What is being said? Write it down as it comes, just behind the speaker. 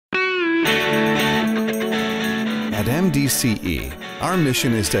MDCE, our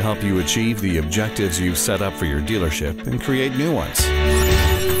mission is to help you achieve the objectives you've set up for your dealership and create new ones.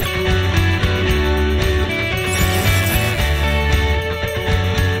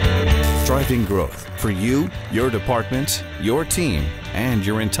 Driving growth for you, your department, your team, and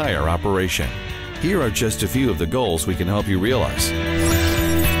your entire operation. Here are just a few of the goals we can help you realize.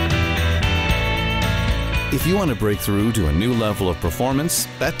 If you want to break through to a new level of performance,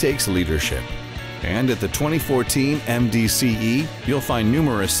 that takes leadership. And at the 2014 MDCE, you'll find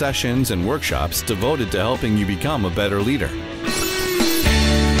numerous sessions and workshops devoted to helping you become a better leader.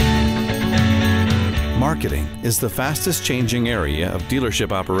 Marketing is the fastest changing area of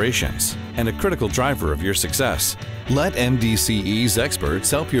dealership operations and a critical driver of your success. Let MDCE's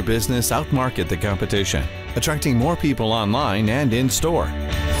experts help your business outmarket the competition, attracting more people online and in-store.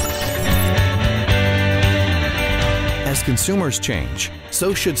 As consumers change,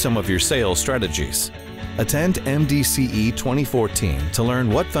 so should some of your sales strategies. Attend MDCE 2014 to learn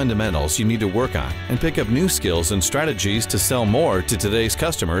what fundamentals you need to work on and pick up new skills and strategies to sell more to today's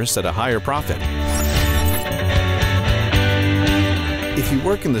customers at a higher profit. If you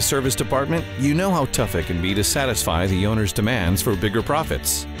work in the service department, you know how tough it can be to satisfy the owner's demands for bigger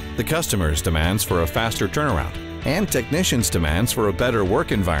profits, the customer's demands for a faster turnaround, and technicians' demands for a better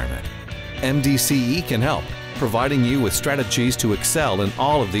work environment. MDCE can help, providing you with strategies to excel in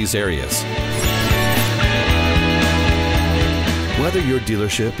all of these areas. Whether your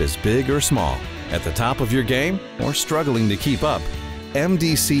dealership is big or small, at the top of your game, or struggling to keep up,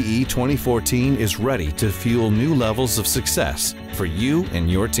 MDCE 2014 is ready to fuel new levels of success for you and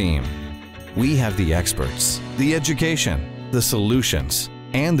your team. We have the experts, the education, the solutions,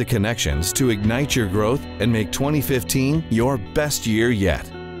 and the connections to ignite your growth and make 2015 your best year yet.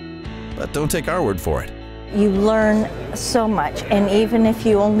 But don't take our word for it. You learn so much, and even if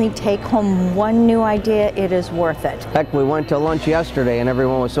you only take home one new idea, it is worth it. Heck, we went to lunch yesterday and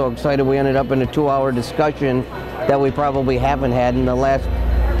everyone was so excited we ended up in a 2-hour discussion that we probably haven't had in the last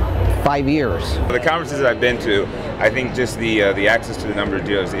 5 years. The conferences I've been to, I think just the access to the number of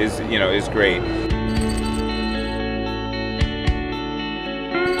dealers is great.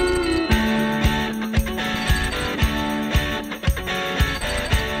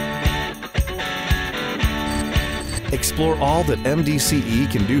 Explore all that MDCE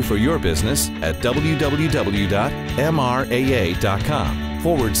can do for your business at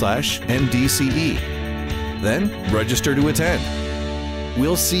www.mraa.com/MDCE. Then register to attend.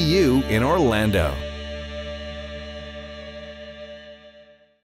 We'll see you in Orlando.